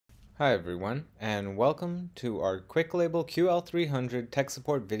Hi everyone, and welcome to our Quick Label QL-300 tech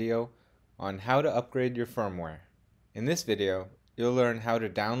support video on how to upgrade your firmware. In this video, you'll learn how to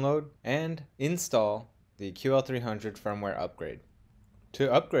download and install the QL-300 firmware upgrade.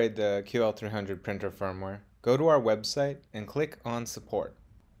 To upgrade the QL-300 printer firmware, go to our website and click on Support.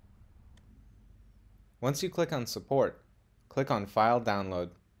 Once you click on Support, click on File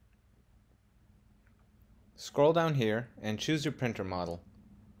Download. Scroll down here and choose your printer model.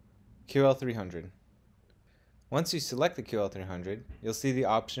 QL-300. Once you select the QL-300, you'll see the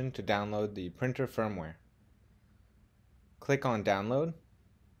option to download the printer firmware. Click on Download.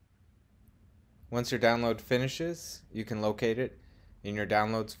 Once your download finishes, you can locate it in your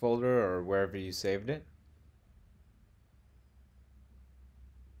Downloads folder or wherever you saved it.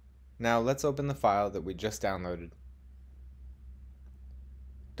 Now let's open the file that we just downloaded.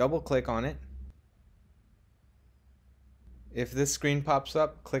 Double-click on it. If this screen pops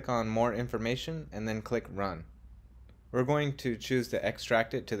up, click on More Information and then click Run. We're going to choose to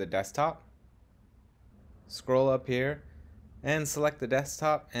extract it to the desktop. Scroll up here and select the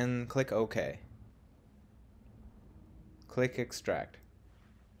desktop and click OK. Click Extract.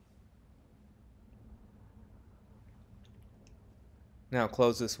 Now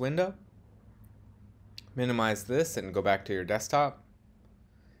close this window. Minimize this and go back to your desktop.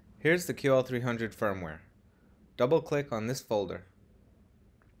 Here's the QL-300 firmware. Double-click on this folder.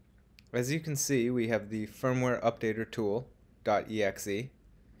 As you can see, we have the firmware updater tool.exe.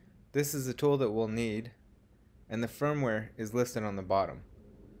 This is the tool that we'll need, and the firmware is listed on the bottom.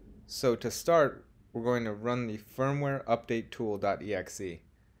 So to start, we're going to run the firmware update tool.exe.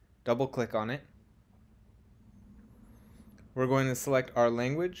 Double-click on it. We're going to select our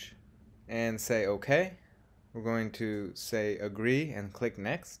language and say OK. We're going to say agree and click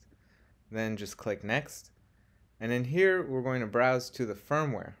next. Then just click next. And in here, we're going to browse to the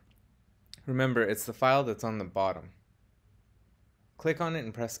firmware. Remember, it's the file that's on the bottom. Click on it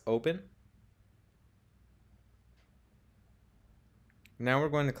and press Open. Now we're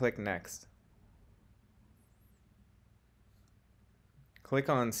going to click Next. Click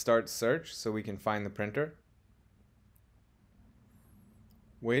on Start Search so we can find the printer.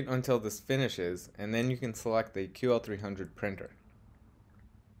 Wait until this finishes, and then you can select the QL-300 printer.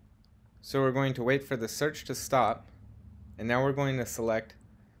 So we're going to wait for the search to stop, and now we're going to select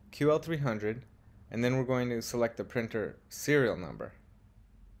QL-300, and then we're going to select the printer serial number.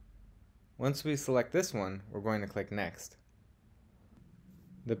 Once we select this one, we're going to click Next.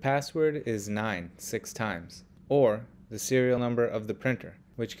 The password is 9 6 times, or the serial number of the printer,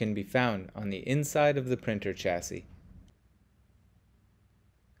 which can be found on the inside of the printer chassis.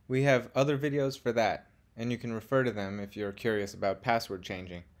 We have other videos for that, and you can refer to them if you're curious about password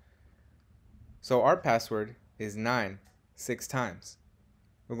changing. So our password is 9 6 times.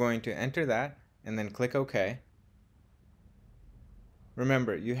 We're going to enter that and then click OK.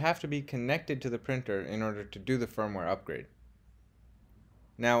 Remember, you have to be connected to the printer in order to do the firmware upgrade.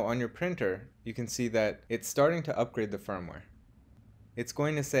 Now on your printer, you can see that it's starting to upgrade the firmware. It's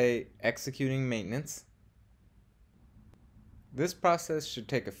going to say executing maintenance. This process should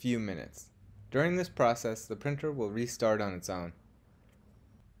take a few minutes. During this process, the printer will restart on its own.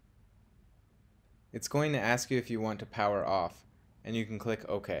 It's going to ask you if you want to power off, and you can click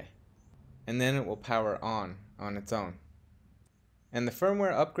OK. And then it will power on its own. And the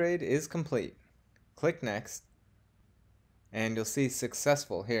firmware upgrade is complete. Click Next, and you'll see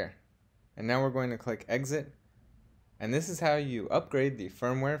Successful here. And now we're going to click Exit, and this is how you upgrade the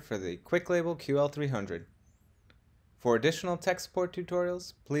firmware for the Quick Label QL-300. For additional tech support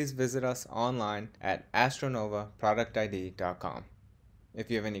tutorials, please visit us online at astronovaproductid.com. If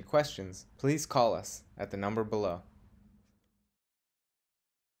you have any questions, please call us at the number below.